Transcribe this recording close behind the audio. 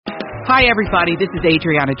Hi, everybody. This is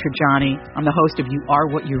Adriana Trajani. I'm the host of You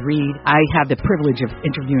Are What You Read. I have the privilege of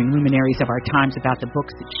interviewing luminaries of our times about the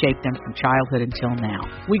books that shaped them from childhood until now.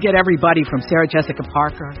 We get everybody from Sarah Jessica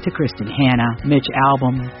Parker to Kristen Hanna, Mitch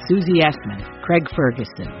Albom, Susie Essman, Craig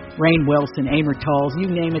Ferguson, Rainn Wilson, Amor Tolls,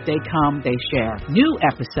 you name it, they come, they share. New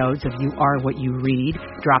episodes of You Are What You Read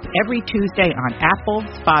drop every Tuesday on Apple,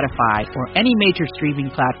 Spotify, or any major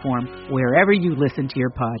streaming platform wherever you listen to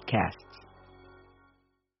your podcasts.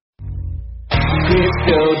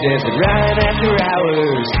 Crisco Desert right after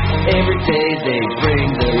hours. Every day they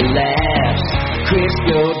bring the laughs.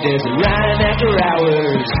 Crisco Desert right after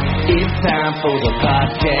hours. It's time for the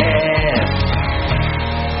podcast.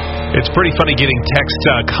 It's pretty funny getting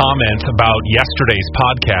text comments about yesterday's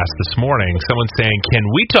podcast this morning. Someone saying, can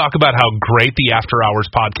we talk about how great the After Hours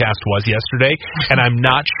podcast was yesterday? And I'm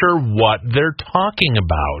not sure what they're talking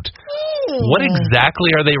about. What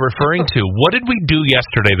exactly are they referring to? What did we do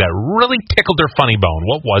yesterday that really tickled their funny bone?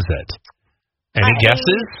 What was it? Any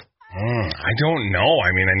guesses? I don't know.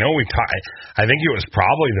 I mean, I know we talked. I think it was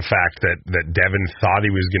probably the fact that Devin thought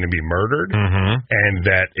he was going to be murdered, and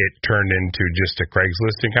that it turned into just a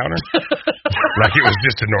Craigslist encounter. Like it was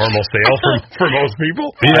just a normal sale for most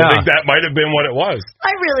people. Yeah. I think that might have been what it was.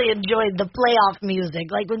 I really enjoyed the playoff music,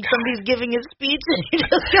 like when somebody's giving a speech and you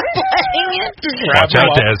just go playing it. Watch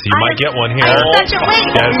out, Des. You might get one here. I have such a wait.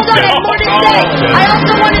 Hold on, I have more to say. I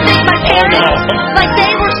also want to thank my parents. Like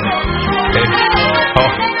they were.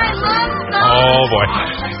 Oh boy.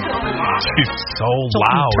 She's so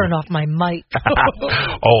loud. Turn off my mic.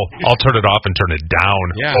 Oh, I'll turn it off and turn it down.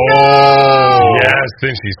 Yeah. Oh. Yes,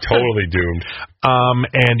 then she's totally doomed.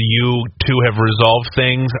 And you two have resolved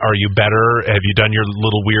things. Are you better? Have you done your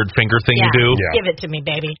little weird finger thing you do? Yeah. Give it to me,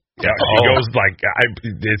 baby. Yeah, she goes like,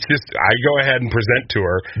 it's just, I go ahead and present to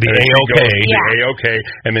her. The A-OK. The A-OK,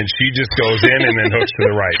 and then she just goes in and then hooks to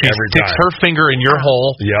the right every time. Sticks her finger in your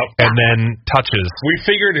hole. Yep. And then touches. We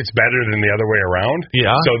figured it's better than the other way around.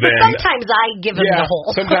 Yeah. So then, sometimes I give him the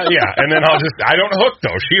hole. Sometimes, yeah. And then I don't hook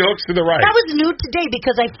though. She hooks to the right. That was new today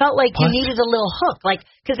because I felt like you needed a little hook. Like,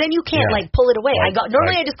 because then you can't like pull it away.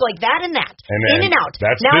 Normally I just go like that and that. And then, in and out.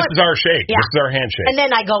 This is our shake. Yeah. This is our handshake. And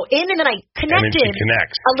then I go in and then I connected and then she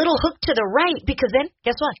connects. A little hook to the right because then,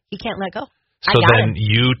 guess what? He can't let go. So then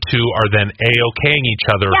you two are then A-OKing each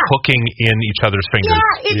other, hooking in each other's fingers.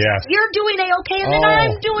 Yeah, you're doing A-OK and then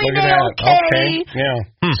I'm doing A-OK. Okay. Yeah.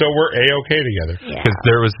 So we're A-OK together. Because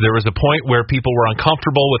there was a point where people were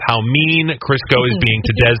uncomfortable with how mean Crisco is being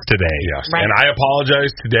to Des today. Yes. Right. And I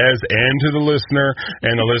apologize to Des and to the listener,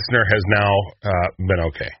 and the listener has now been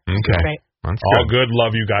okay. Okay. Right. All good.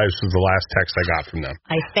 Love you guys was the last text I got from them.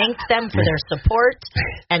 I thanked them for their support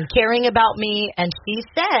and caring about me, and she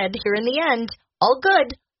said here in the end, all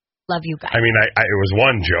good. Love you guys. I mean, it was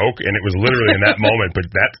one joke, and it was literally in that moment, but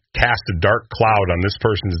that cast a dark cloud on this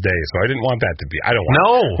person's day, so I didn't want that to be. I don't want.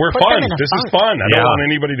 No, we're fun. This is fun. I don't want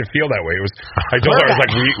anybody to feel that way. It was. I told her, I was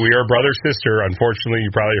like, we are brother sister. Unfortunately, you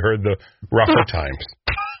probably heard the rougher times.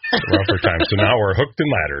 So now we're hooked and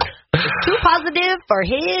laddered. It's too positive for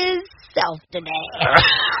his self today.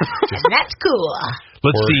 That's cool.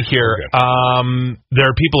 Let's see here. There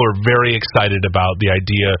are people who are very excited about the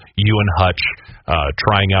idea you and Hutch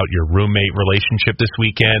trying out your roommate relationship this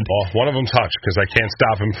weekend. Well, one of them's Hutch because I can't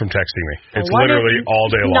stop him from texting me. It's literally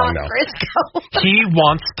all day long now. He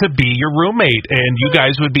wants to be your roommate, and you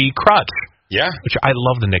guys would be Crutch. Yeah. Which I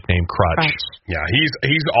love the nickname Crutch. Yeah,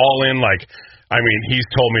 he's all in like. I mean, he's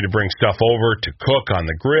told me to bring stuff over to cook on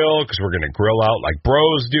the grill because we're going to grill out like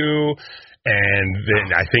bros do. And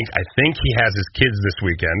then I think he has his kids this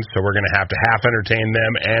weekend, so we're going to have to half entertain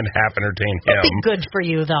them and half entertain him. It'll be good for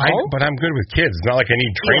you, though. But I'm good with kids. It's not like I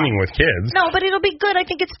need training with kids. No, but it'll be good. I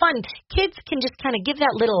think it's fun. Kids can just kind of give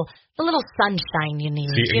that little sunshine you need.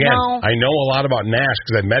 See, again, I know a lot about Nash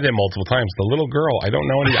because I met him multiple times. The little girl, I don't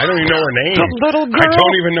even know her name. The little girl? I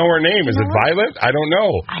don't even know her name. Is it Violet? I don't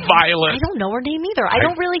know. Violet. I don't know her name either. I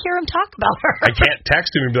don't really hear him talk about her. I can't text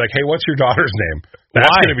him and be like, hey, what's your daughter's name? That's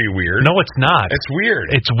going to be weird. No, it's not. It's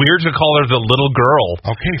weird. It's weird to call her the little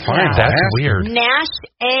girl. Okay, fine. Yeah, that's weird. Nash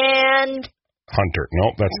and Hunter.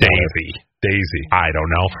 Nope, that's Daisy. I don't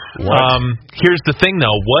know. Here's the thing,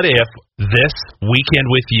 though. What if this weekend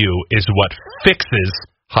with you is what fixes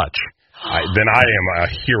Hutch? Then I am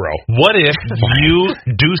a hero. What if you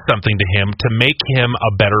do something to him to make him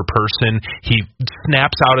a better person? He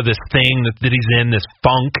snaps out of this thing that he's in, this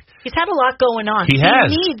funk. He's had a lot going on. He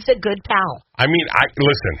has. He needs a good pal. I mean,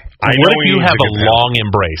 listen. What if you have a long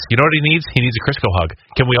embrace? You know what he needs? He needs a Crisco hug.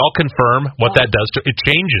 Can we all confirm what that does? It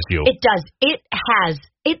changes you. It does. It has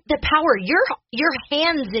the power. Your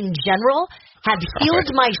hands in general have healed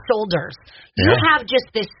my shoulders. You have just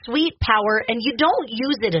this sweet power, and you don't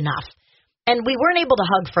use it enough. And we weren't able to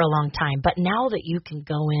hug for a long time, but now that you can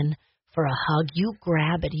go in for a hug, you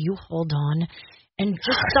grab it, you hold on, and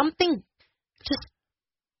just something just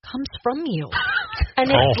comes from you. And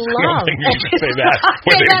it's love. I don't think you should say that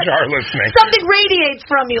with HR listening. Something radiates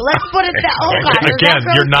from you. Let's put it that. Oh God! Again,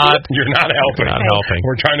 you're not helping. Not helping.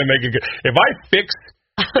 We're trying to make it good. If I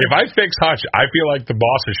fix Hutch, I feel like the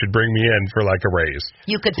bosses should bring me in for like a raise.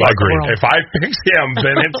 You could fix the world. If I fix him,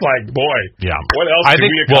 then it's like, boy, what else I can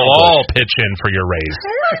think we accomplish? we'll all pitch in for your raise.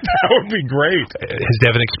 That would be great. Has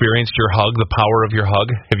Devin experienced your hug, the power of your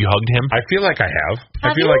hug? Have you hugged him? I feel like I have.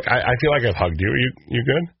 I feel like I've hugged you. You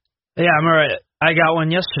good? Yeah, I'm all right. I got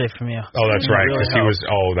one yesterday from you. Oh, that's right. Really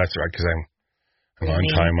That's right. Because I'm on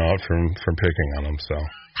timeout from picking on him. So.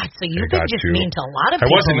 So you've been just mean to a lot of people.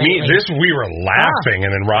 It wasn't mean. We were laughing, and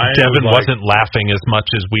then Ryan. Devin wasn't laughing as much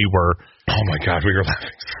as we were. Oh my God, we were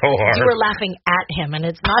laughing so hard. You were laughing at him, and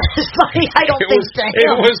it's not as funny. I don't think so.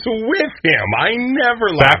 It was with him. I never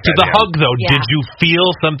laughed. Back to the hug, though. Yeah. Did you feel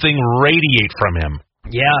something radiate from him?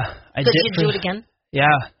 Yeah, I did. Could you do it again? Yeah,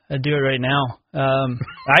 I'd do it right now.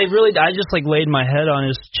 I just like laid my head on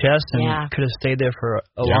his chest and could have stayed there for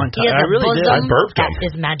a long time. I really did. I burped him. That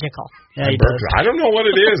is magical. Yeah, he does. I don't know what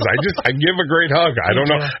it is. I give a great hug. I don't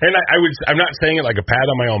know, and I'm not saying it like a pat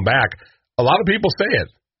on my own back. A lot of people say it.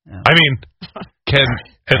 Yeah. I mean, can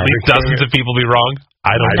at least dozens of people be wrong?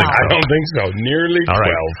 I don't think so. Nearly 12. All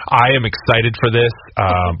right. I am excited for this.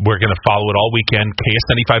 We're going to follow it all weekend.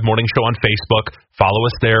 KS95 Morning Show on Facebook. Follow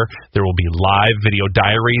us there. There will be live video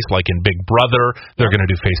diaries like in Big Brother. They're going to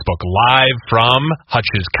do Facebook Live from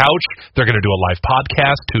Hutch's couch. They're going to do a live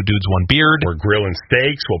podcast, Two Dudes, One Beard. We're grilling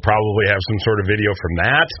steaks. We'll probably have some sort of video from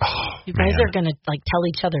that. Oh, you guys are going to like tell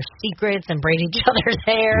each other secrets and braid each other's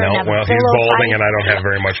hair. No, well, he's balding and I don't have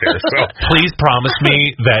very much hair. So please promise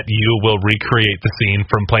me that you will recreate the scene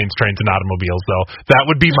from Planes, Trains, and Automobiles, though. That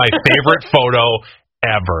would be my favorite photo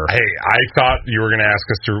ever. Hey, I thought you were going to ask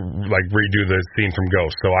us to like redo the scene from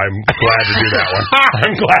Ghost, so I'm glad to do that one.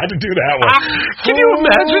 I'm glad to do that one. Can you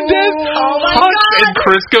imagine this? Oh my Hutch God. and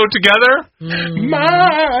Crisco together?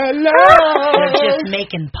 My love. They're just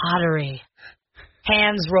making pottery.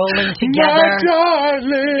 Hands rolling together. My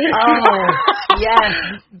darling. Oh, yes.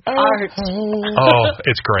 Art. Oh,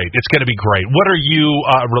 it's great. It's going to be great. What are you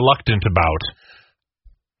reluctant about?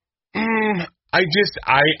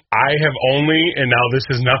 I have only, and now this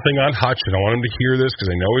is nothing on Hutch, and I want him to hear this because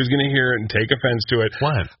I know he's going to hear it and take offense to it.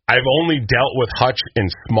 What? I've only dealt with Hutch in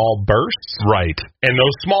small bursts. Right. And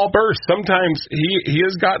those small bursts, sometimes he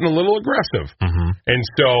has gotten a little aggressive. Mm-hmm. And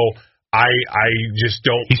so I just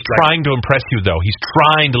don't. He's trying to impress you, though. He's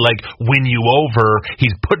trying to, like, win you over.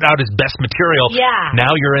 He's putting out his best material. Yeah.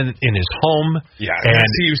 Now you're in his home. Yeah. And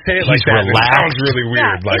see, you say it like that, it sounds really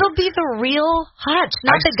weird. Yeah, like, it'll be the real Hutch,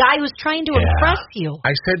 not the guy who's trying to impress you.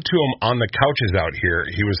 I said to him on the couches out here,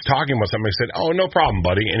 he was talking about something. I said, "Oh, no problem,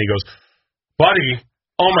 buddy." And he goes, "Buddy,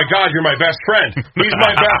 oh my God, you're my best friend. He's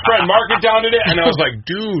my best friend. Mark it down today." And I was like,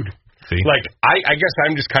 "Dude." Like, I guess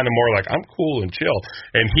I'm just kind of more like, I'm cool and chill.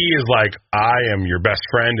 And he is like, I am your best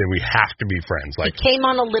friend, and we have to be friends. Like, he came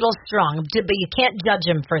on a little strong, but you can't judge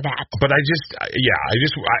him for that. But I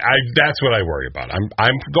that's what I worry about.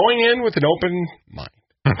 I'm going in with an open mind.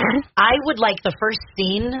 I would like the first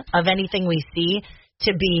scene of anything we see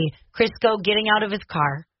to be Crisco getting out of his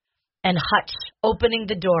car and Hutch opening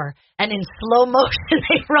the door, and in slow motion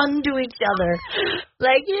they run to each other.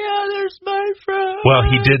 Like, yeah, there's my friend. Well,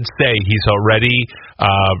 he did say he's already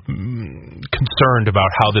concerned about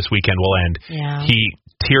how this weekend will end. Yeah. He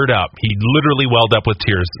teared up. He literally welled up with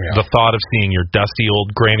tears. Yeah. The thought of seeing your dusty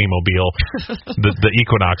old granny mobile, the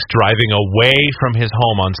Equinox, driving away from his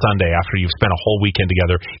home on Sunday after you've spent a whole weekend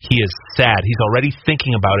together. He is sad. He's already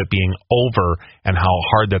thinking about it being over and how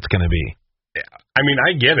hard that's going to be. I mean,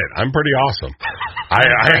 I get it. I'm pretty awesome. I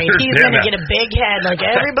He's going to get a big head. Like,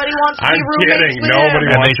 everybody wants to be roommates with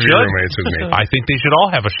Nobody him. wants to be roommates with me. I think they should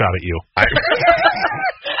all have a shot at you.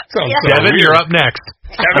 Devin, you're up next.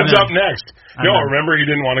 Kevin's up next. No, remember, he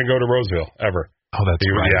didn't want to go to Roseville, ever. Oh, that's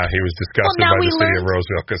right. Yeah, he was disgusted by the city of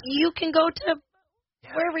Roseville. Cause you can go to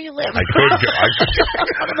wherever you live. I could go.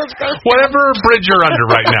 Whatever bridge you're under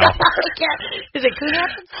right now. Is it Coon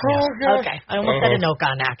Rapids? Okay. I almost had an Oak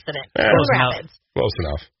on accident. Close Rapids. Close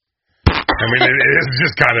enough. I mean, it is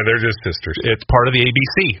just kind of, they're just sisters. It's part of the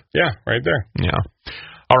ABC. Yeah, right there. Yeah.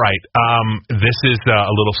 All right. This is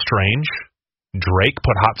a little strange. Drake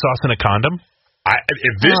put hot sauce in a condom.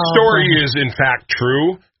 If this story is in fact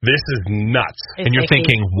true, This is nuts. And you're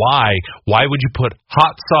thinking, why? Why would you put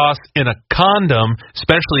hot sauce in a condom,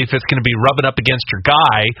 especially if it's going to be rubbing up against your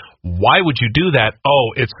guy? Why would you do that? Oh,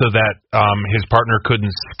 it's so that his partner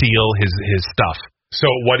couldn't steal his stuff. So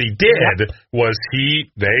what he did was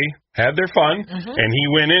they had their fun, and he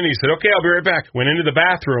went in. He said, "Okay, I'll be right back." Went into the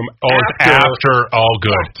bathroom. After all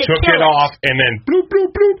good. Took it off and then bloop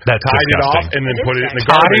bloop bloop. That's tied disgusting. it off and then put it in the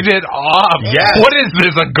garbage. Tied it off. Yes. What is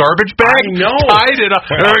this? A garbage bag? I know. Tied it off.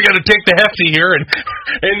 We're gonna take the hefty here and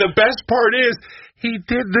the best part is he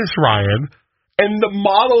did this, Ryan, and the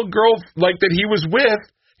model girl that he was with.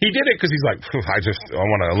 He did it because he's like, I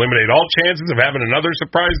want to eliminate all chances of having another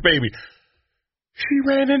surprise baby. She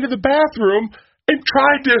ran into the bathroom and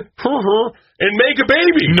tried to and make a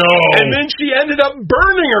baby. No. And then she ended up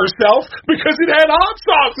burning herself because it had hot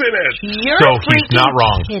sauce in it. You're he's not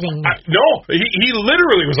wrong. Kidding me. No, he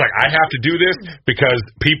literally was like, I have to do this because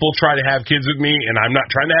people try to have kids with me, and I'm not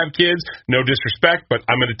trying to have kids. No disrespect, but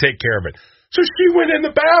I'm going to take care of it. So she went in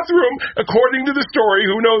the bathroom, according to the story,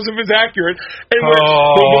 who knows if it's accurate, and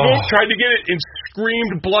tried to get it and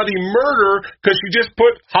screamed bloody murder because she just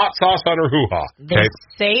put hot sauce on her hoo-ha. They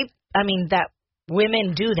say, that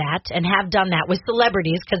women do that and have done that with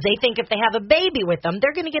celebrities because they think if they have a baby with them,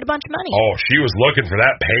 they're going to get a bunch of money. Oh, she was looking for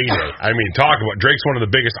that payday. Talk about Drake's one of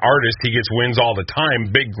the biggest artists. He gets wins all the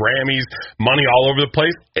time, big Grammys, money all over the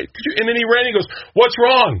place. And then he ran and goes, "What's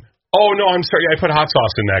wrong?" "Oh, no, I'm sorry. I put hot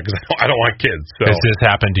sauce in that because I don't want kids." So. Has this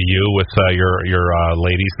happened to you with your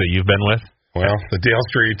ladies that you've been with? Well, the Dale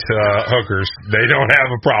Street hookers, they don't have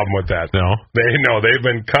a problem with that. No. They've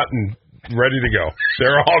been cut and ready to go.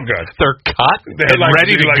 They're all good. They're cut and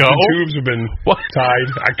ready to go? The tubes have been tied.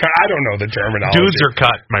 I don't know the terminology. Dudes are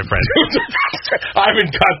cut, my friend. I've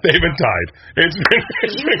been cut, they've been tied. It's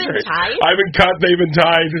been great. Tied? I've been cut, they've been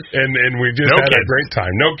tied, and we just had a great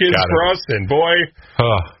time. No kids for us, and boy...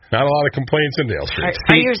 Not a lot of complaints in Dale Street.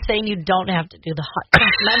 Are you saying you don't have to do the hot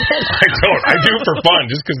sauce method? I don't. I do for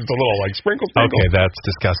fun, just because it's a little sprinkle. Okay, that's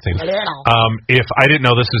disgusting. If I didn't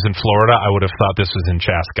know this was in Florida, I would have thought this was in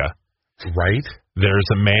Chaska. Right? There's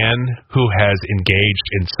a man who has engaged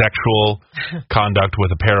in sexual conduct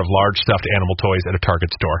with a pair of large stuffed animal toys at a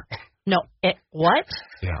Target store. No. What?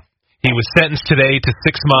 Yeah. He was sentenced today to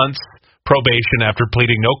 6 months probation after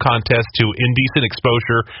pleading no contest to indecent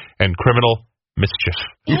exposure and criminal mischief.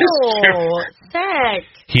 Ew, sick.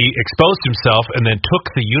 He exposed himself and then took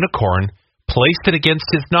the unicorn, placed it against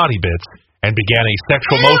his naughty bits, and began a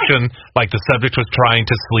sexual motion like the subject was trying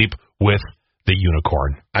to sleep with the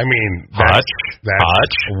unicorn. Hutch.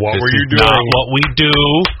 What were you doing? Not what we do.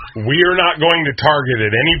 We are not going to Target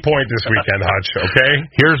at any point this weekend, Hutch, okay?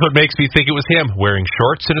 Here's what makes me think it was him, wearing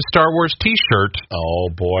shorts and a Star Wars t-shirt.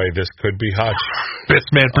 Oh, boy, this could be Hutch. This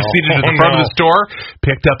man proceeded to the front of the store,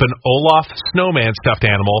 picked up an Olaf snowman stuffed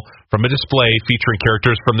animal from a display featuring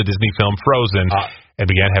characters from the Disney film Frozen, and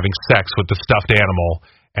began having sex with the stuffed animal,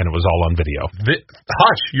 and it was all on video.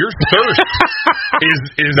 Hutch, your thirst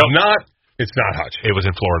is not... It's not Hutch. It was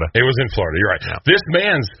in Florida. You're right. Yeah. This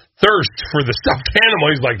man's thirst for the stuffed animal,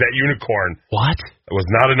 he's like that unicorn. What? It was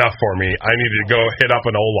not enough for me. I needed to go hit up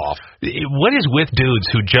an Olaf. What is with dudes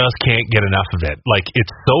who just can't get enough of it?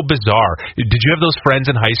 It's so bizarre. Did you have those friends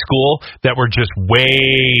in high school that were just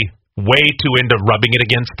way too into rubbing it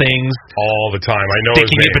against things all the time? I know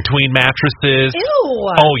sticking it between mattresses. Ew.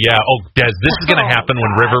 Oh yeah. Oh, Des, this is going to happen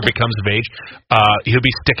when River becomes of age. He'll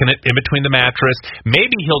be sticking it in between the mattress.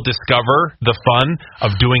 Maybe he'll discover the fun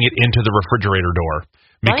of doing it into the refrigerator door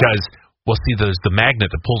because there's the magnet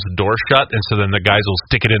that pulls the door shut, and so then the guys will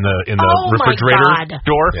stick it in the refrigerator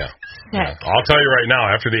door. Yeah. I'll tell you right now,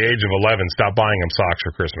 after the age of 11, stop buying him socks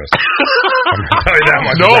for Christmas. I'm going to tell you that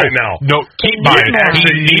much right now. No, keep buying it.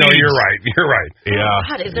 You're right. Yeah.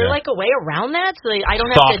 God, is there a way around that so I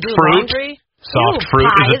don't have to do laundry? Soft fruit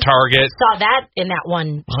is a Target. Saw that in that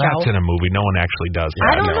one show. That's in a movie. No one actually does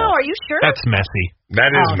that. I don't know. Are you sure? That's messy.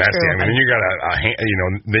 That is messy. True. Then you got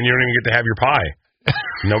then you don't even get to have your pie.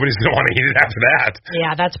 Nobody's going to want to eat it after that.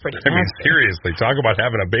 Yeah, that's pretty nasty. Seriously, talk about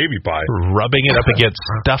having a baby pie. Rubbing it up against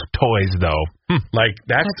stuffed toys, though.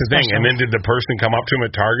 That's the thing. And then did the person come up to him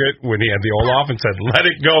at Target when he had the Olaf and said, "Let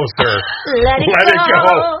it go, sir. Let it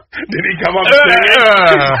go." Did he come up singing?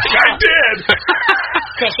 I did.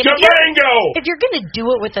 If you're going to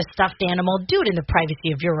do it with a stuffed animal, do it in the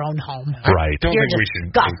privacy of your own home. Right. I don't think we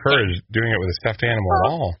should encourage doing it with a stuffed animal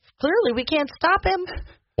at all. Clearly, we can't stop him.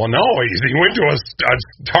 Well, no, he went to a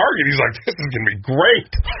Target. He's like, this is going to be great.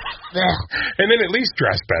 And then at least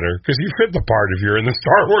dress better, because you fit the part if you're in the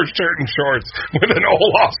Star Wars shirt and shorts with an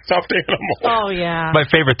Olaf stuffed animal. Oh, yeah. My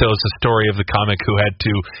favorite, though, is the story of the comic who had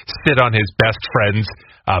to sit on his best friend's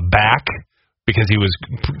back because he was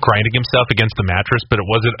grinding himself against the mattress, but it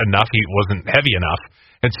wasn't enough. He wasn't heavy enough.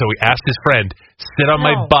 And so he asked his friend, sit on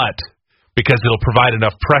my butt because it'll provide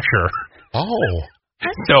enough pressure. Oh.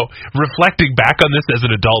 So reflecting back on this as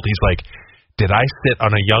an adult, he's like, did I sit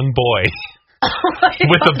on a young boy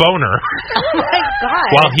with a boner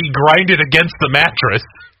while he grinded against the mattress?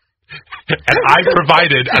 And I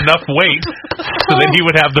provided enough weight so that he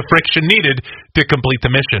would have the friction needed to complete the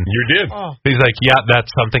mission. You did. Oh. He's like, yeah, that's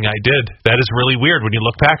something I did. That is really weird when you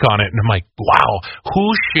look back on it. And I'm like, wow,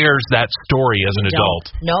 who shares that story as an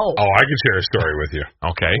adult? No. Oh, I can share a story with you.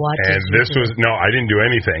 Okay. And this was, no, I didn't do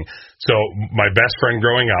anything. So my best friend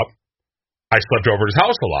growing up, I slept over at his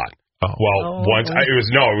house a lot. Once it was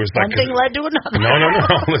like one thing led to another. No.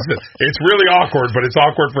 Listen, it's really awkward, but it's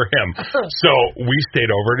awkward for him. So we stayed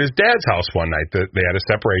over at his dad's house one night. They had a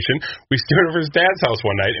separation. We stayed over at his dad's house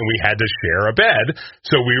one night, and we had to share a bed.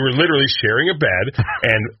 So we were literally sharing a bed,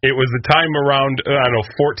 and it was the time around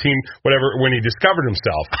 14, whatever, when he discovered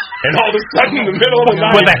himself. And all of a sudden, in the middle of the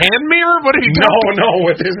night, with a hand mirror? What are you doing? No,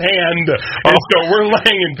 with his hand. And so we're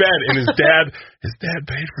laying in bed, and his dad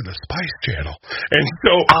paid for the Spice Channel, and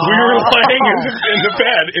so we were laying in the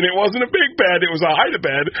bed, and it wasn't a big bed, it was a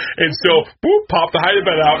hide-a-bed, and so, boop, pop the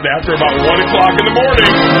hide-a-bed out, and after about 1 o'clock in the morning,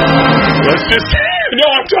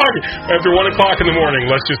 after 1 o'clock in the morning,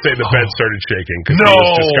 let's just say the bed started shaking, because he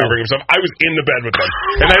was discovering himself. I was in the bed with them,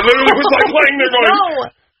 and I literally was like laying there going,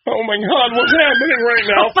 oh my God, what's happening right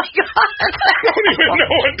now? Oh my God. I don't even know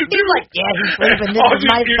what to do. He's like, yeah, he's sleeping, this is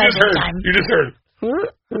my special time. You just heard.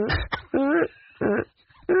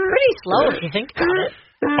 Pretty slow if you think about it.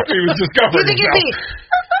 He was discovering You think himself. you'd be...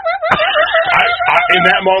 In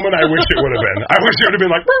that moment, I wish it would have been. I wish it would have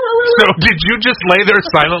been like... So did you just lay there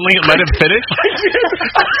silently and let him finish? I didn't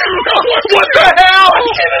know what the hell? I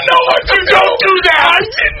didn't know what to do. Don't do that. I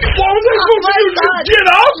didn't. What was I supposed to do? Just get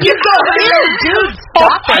up? You go here, dude.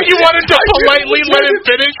 Stop it. You wanted to politely let him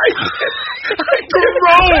finish?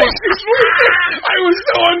 Gross. I was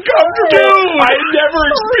so uncomfortable. Dude. I had never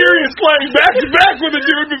experienced laying back to back with a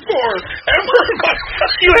dude before. Ever in my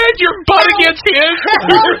life. You had your butt against his?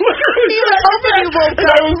 And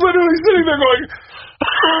I was literally sitting there going...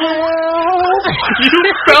 You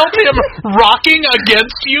felt him rocking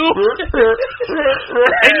against you?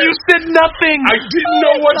 And you said nothing. I didn't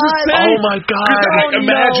know what to say. Oh my God.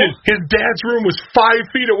 Imagine, his dad's room was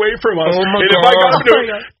 5 feet away from us. Oh my and God. if I got up to him,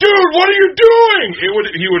 dude, what are you doing? It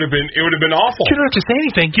would have been awful. You don't have to say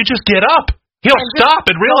anything. You just get up. He'll stop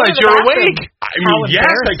and realize you're awake. I mean, yes,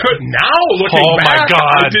 I could. Now, looking back, my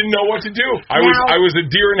God. I didn't know what to do. I was a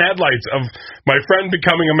deer in headlights of my friend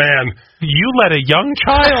becoming a man. You let a young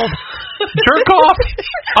child jerk off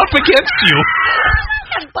up against you.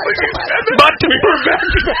 But we were back to back.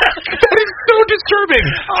 That is so disturbing.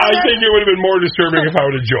 I think it would have been more disturbing if I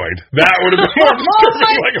would have joined. That would have been more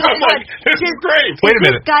disturbing. I'm like, this is great. Wait a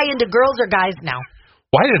minute. Is this guy into girls or guys now?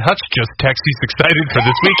 Why did Hutch just text he's excited for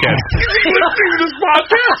this weekend? Listening to this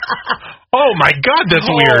podcast. Oh my God, that's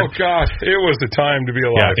weird. Oh God, it was the time to be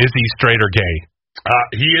alive. Yeah, is he straight or gay?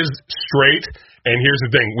 He is straight, and here's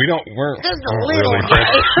the thing: we're just a little really gay.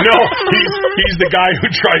 No, he's the guy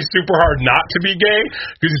who tries super hard not to be gay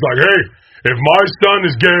because he's like, hey, if my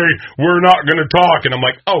son is gay, we're not going to talk. And I'm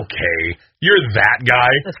like, okay, you're that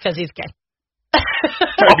guy. That's because he's gay.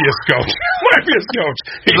 Might be a scotch.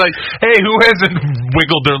 He's like, hey, who hasn't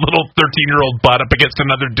wiggled their little 13-year-old butt up against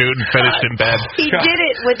another dude and finished in bed? He did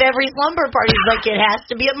it with every slumber party. He's like, it has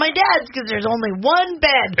to be at my dad's because there's only one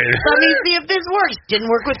bed. Let me see if this works. Didn't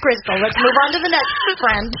work with Crystal. Let's move on to the next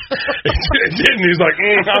friend. It didn't. He's like,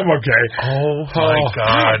 I'm okay. Oh my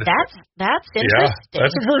God. That's interesting. Yeah,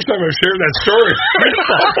 that's the first time I've shared that story.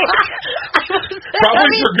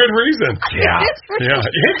 Probably for good reason. Yeah.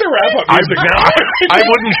 You hit the wrap-up music now. I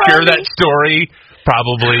wouldn't share that story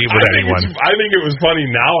probably with anyone. I think it was funny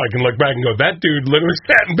now. I can look back and go, that dude literally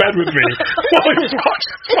sat in bed with me while he was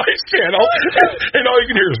watching the Spice Channel, and all you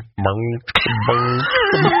can hear is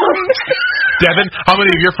Devin, how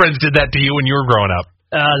many of your friends did that to you when you were growing up?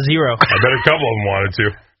 0. I bet a couple of them wanted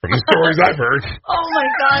to. From the stories I've heard. Oh my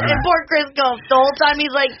God! And poor Chris goes the whole time. He's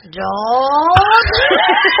like, "Don't."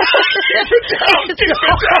 Keep it down.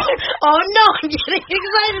 Oh no! I'm getting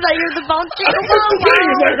excited. I hear the bounce chicken. That's the thing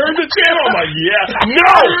is, I heard the channel. I'm like, yeah,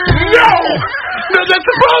 no. No, that's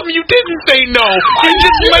the problem. You didn't say no. You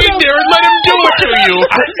just laid there and let him do it to you.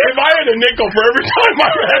 If I had a nickel for every time I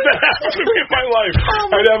had that happen to me in my life,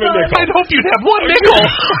 I'd have a nickel. I'd hope you'd have one nickel.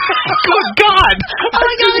 Good God! Oh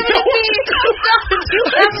my God!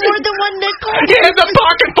 That's more than one nickel. He has a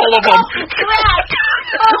pocket full of them. Crap!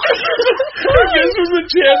 If this was the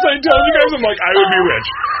chance I told you guys, I'm like, I would be rich.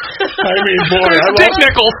 I mean, boy, I lost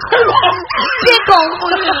pickles.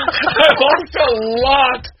 I lost a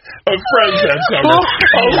lot of friends that summer.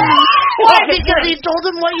 Why? Because he told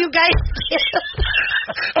him what you guys did.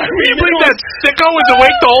 I mean, that sicko was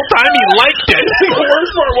awake the whole time. He liked it. The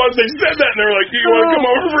worst part was they said that, and they were like, "You want to come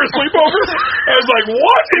over for a sleepover?" I was like,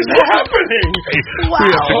 "What is happening?" Wow.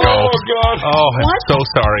 We have to go. Oh God. Oh, I'm so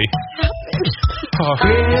sorry.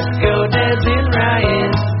 Crisco, Des, and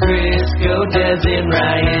Ryan. Crisco, Des, and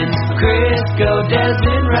Ryan. Crisco, Des,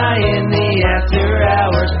 and Ryan. The After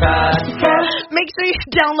Hours Podcast. Make sure you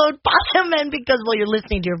download PodMN because while you're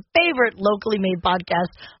listening to your favorite locally made podcast,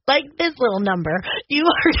 like this little number, you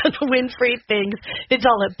are going to win free things. It's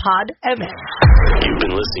all at PodMN. You've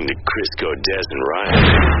been listening to Crisco, Des, and Ryan.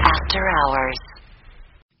 After Hours.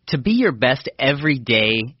 To be your best every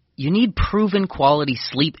day, you need proven quality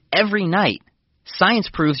sleep every night. Science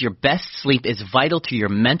proves your best sleep is vital to your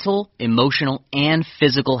mental, emotional, and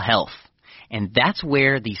physical health. And that's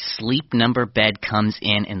where the Sleep Number bed comes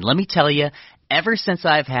in. And let me tell you, ever since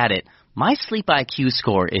I've had it, my sleep IQ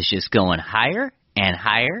score is just going higher and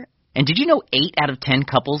higher. And did you know 8 out of 10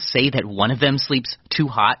 couples say that one of them sleeps too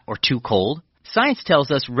hot or too cold? Science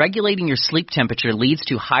tells us regulating your sleep temperature leads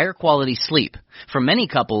to higher quality sleep. For many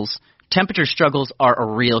couples, temperature struggles are a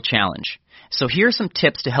real challenge. So here are some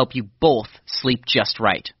tips to help you both sleep just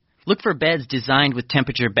right. Look for beds designed with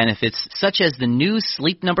temperature benefits such as the new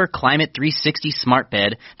Sleep Number Climate 360 Smart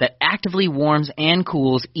Bed that actively warms and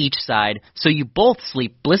cools each side so you both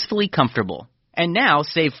sleep blissfully comfortable. And now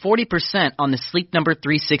save 40% on the Sleep Number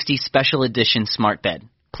 360 Special Edition Smart Bed.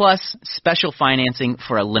 Plus, special financing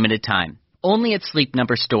for a limited time. Only at Sleep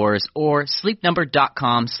Number stores or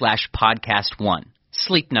sleepnumber.com/podcast1.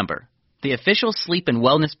 Sleep Number, the official sleep and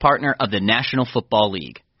wellness partner of the National Football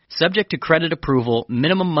League. Subject to credit approval,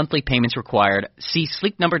 minimum monthly payments required. See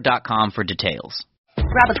sleepnumber.com for details.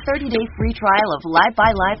 Grab a 30-day free trial of Live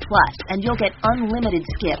by Live Plus, and you'll get unlimited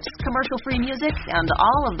skips, commercial-free music, and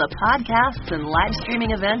all of the podcasts and live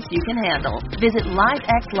streaming events you can handle. Visit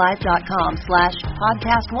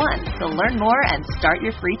livexlive.com/podcast1 to learn more and start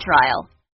your free trial.